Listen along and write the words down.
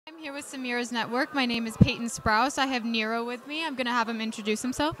I'm here with Samira's Network. My name is Payton Sprouse. I have Niro with me. I'm going to have him introduce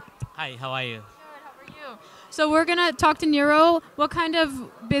himself. Hi, how are you? Good, how are you? So we're going to talk to Niro. What kind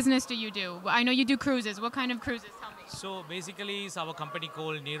of business do you do? I know you do cruises. What kind of cruises? Tell me. So basically, it's our company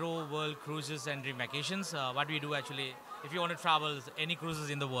called Niro World Cruises and Dream Vacations. What we do actually, if you want to travel any cruises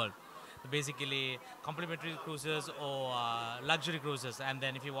in the world, basically complimentary cruises or luxury cruises, and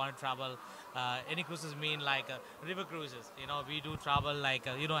then if you want to travel any cruises mean like river cruises. We do travel like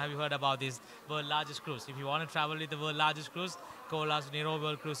have you heard about this world largest cruise? If you want to travel with the world largest cruise, call us Niro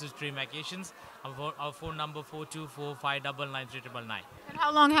World Cruises Dream Vacations. Our phone number 424-599-3999. And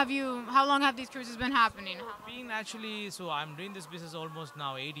how long have these cruises been happening? So I'm doing this business almost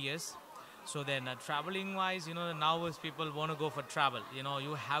now 8 years. So then traveling wise, now as people want to go for travel,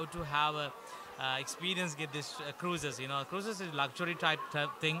 you have to have a experience get this cruises. Cruises is luxury type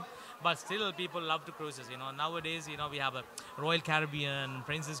thing, but still people love to cruises. Nowadays, we have a Royal Caribbean,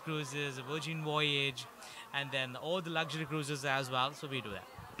 Princess Cruises, Virgin Voyage, and then all the luxury cruises as well. So we do that.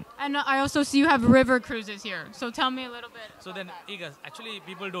 And I also see you have river cruises here. So tell me a little bit. So then, Iga, actually,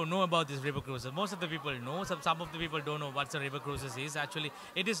 people don't know about this river cruises. Most of the people know. Some of the people don't know what the river cruises is. Actually,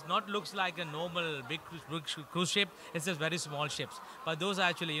 it is not looks like a normal big cruise ship. It's just very small ships. But those are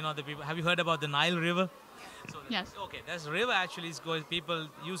actually, the people. Have you heard about the Nile River? So yes. Okay, this river actually is going. People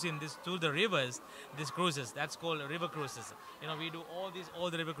using this through the rivers. These cruises. That's called river cruises. We do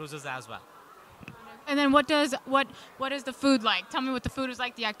all the river cruises as well. And then what is the food like? Tell me what the food is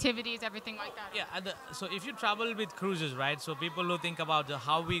like, the activities, everything like that. Yeah, so if you travel with cruises, right? So people who think about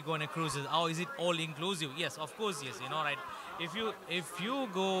how we go on a cruises, is it all inclusive? Yes, of course, yes. Right? If you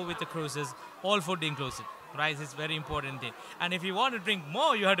go with the cruises, all food inclusive, right? It's very important thing. And if you want to drink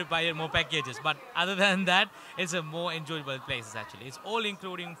more, you have to buy more packages. But other than that, it's a more enjoyable place actually. It's all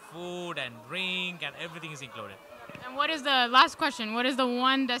including food and drink and everything is included. And what is the last question? What is the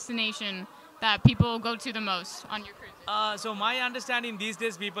one destination that people go to the most on your cruises? So my understanding these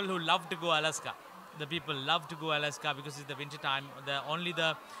days, people who love to go Alaska. The people love to go Alaska because it's the winter time. Only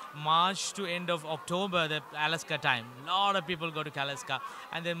the March to end of October, the Alaska time. A lot of people go to Alaska,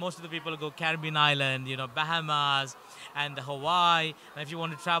 and then most of the people go Caribbean Island, Bahamas, and Hawaii. And if you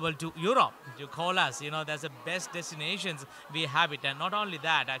want to travel to Europe, you call us. That's the best destinations we have it. And not only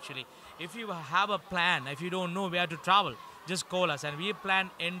that, actually, if you have a plan, if you don't know where to travel, just call us and we plan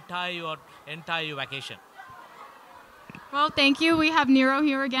entire vacation. Well, thank you. We have Niro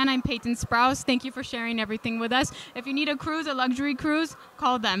here again. I'm Payton Sprouse. Thank you for sharing everything with us. If you need a cruise, a luxury cruise,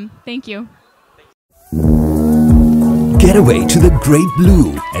 call them. Thank you. Get away to the Great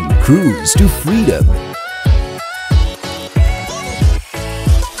Blue and cruise to freedom.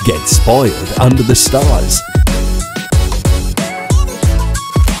 Get spoiled under the stars.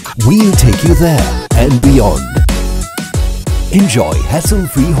 We'll take you there and beyond. Enjoy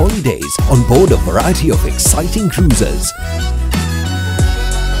hassle-free holidays on board a variety of exciting cruises.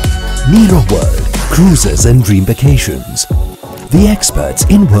 Niro World Cruises and Dream Vacations, the experts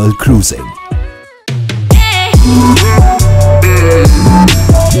in world cruising.